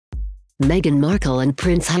Meghan Markle and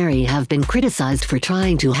Prince Harry have been criticized for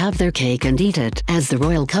trying to have their cake and eat it, as the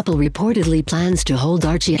royal couple reportedly plans to hold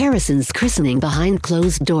Archie Harrison's christening behind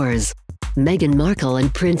closed doors. Meghan Markle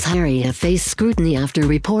and Prince Harry have faced scrutiny after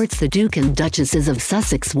reports the Duke and Duchesses of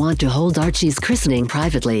Sussex want to hold Archie's christening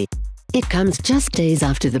privately. It comes just days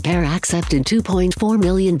after the pair accepted £2.4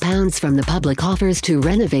 million from the public offers to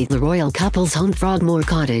renovate the royal couple's home Frogmore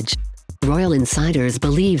Cottage. Royal insiders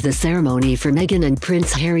believe the ceremony for Meghan and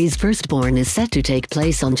Prince Harry's firstborn is set to take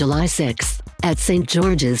place on July 6 at St.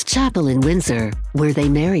 George's Chapel in Windsor, where they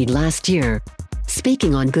married last year.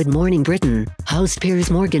 Speaking on Good Morning Britain, host Piers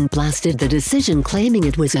blasted the decision, claiming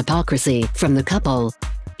it was hypocrisy from the couple.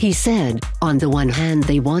 He said, "On the one hand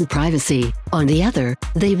they want privacy, on the other,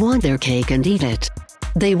 they want their cake and eat it.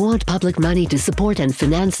 They want public money to support and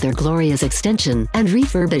finance their glorious extension and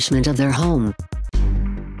refurbishment of their home.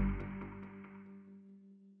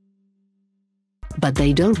 But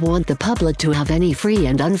they don't want the public to have any free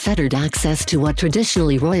and unfettered access to what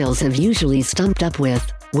traditionally royals have usually stumped up with,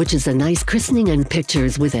 which is a nice christening and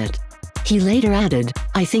pictures with it." He later added,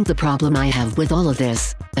 "I think the problem I have with all of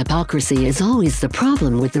this, hypocrisy, is always the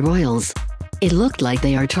problem with the royals. It looked like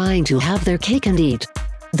they are trying to have their cake and eat.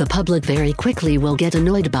 The public very quickly will get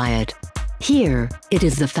annoyed by it. Here, it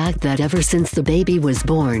is the fact that ever since the baby was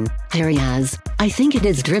born, Harry has, I think it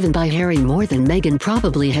is driven by Harry more than Meghan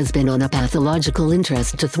probably has been on a pathological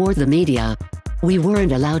interest to thwart the media. We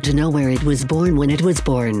weren't allowed to know where it was born when it was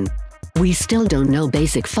born. We still don't know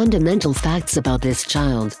basic fundamental facts about this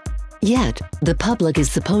child. Yet, the public is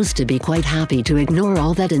supposed to be quite happy to ignore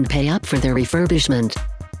all that and pay up for their refurbishment."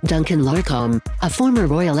 Duncan Larcombe, a former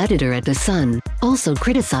royal editor at The Sun, also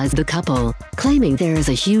criticized the couple, claiming there is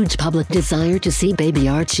a huge public desire to see baby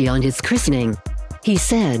Archie on his christening. He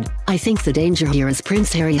said, "I think the danger here is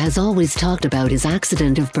Prince Harry has always talked about his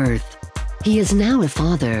accident of birth. He is now a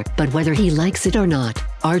father, but whether he likes it or not,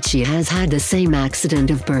 Archie has had the same accident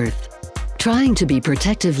of birth. Trying to be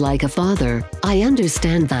protective like a father, I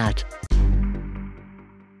understand that.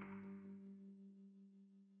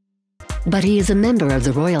 But he is a member of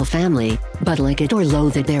the royal family, but like it or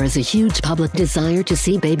loathe it, there is a huge public desire to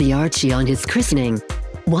see baby Archie on his christening.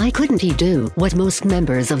 Why couldn't he do what most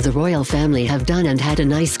members of the royal family have done and had a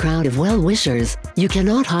nice crowd of well-wishers? You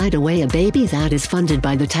cannot hide away a baby that is funded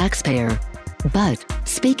by the taxpayer." But,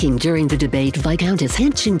 speaking during the debate, Viscountess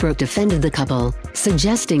Hinchinbrook defended the couple,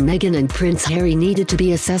 suggesting Meghan and Prince Harry needed to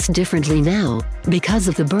be assessed differently now, because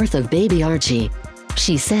of the birth of baby Archie.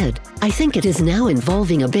 She said, "I think it is now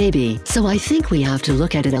involving a baby, so I think we have to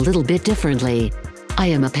look at it a little bit differently. I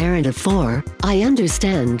am a parent of 4, I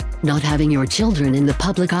understand not having your children in the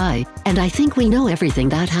public eye, and I think we know everything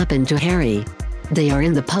that happened to Harry. They are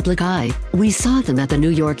in the public eye, we saw them at the New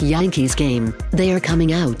York Yankees game, they are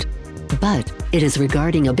coming out. But, it is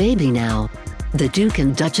regarding a baby now." The Duke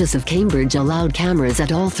and Duchess of Cambridge allowed cameras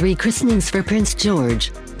at all 3 christenings for Prince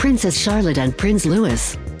George, Princess Charlotte and Prince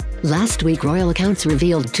Louis. Last week, royal accounts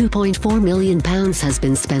revealed £2.4 million has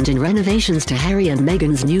been spent in renovations to Harry and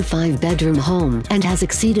Meghan's new 5-bedroom home, and has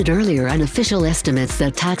exceeded earlier unofficial estimates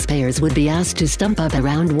that taxpayers would be asked to stump up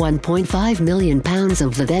around £1.5 million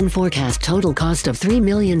of the then forecast total cost of £3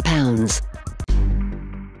 million.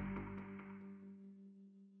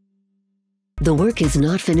 The work is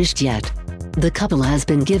not finished yet. The couple has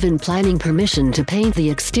been given planning permission to paint the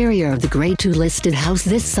exterior of the Grade 2 listed house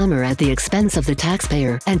this summer at the expense of the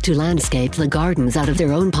taxpayer, and to landscape the gardens out of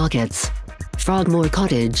their own pockets. Frogmore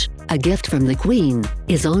Cottage, a gift from the Queen,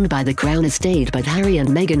 is owned by the Crown Estate, but Harry and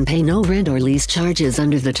Meghan pay no rent or lease charges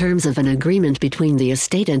under the terms of an agreement between the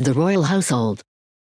estate and the royal household.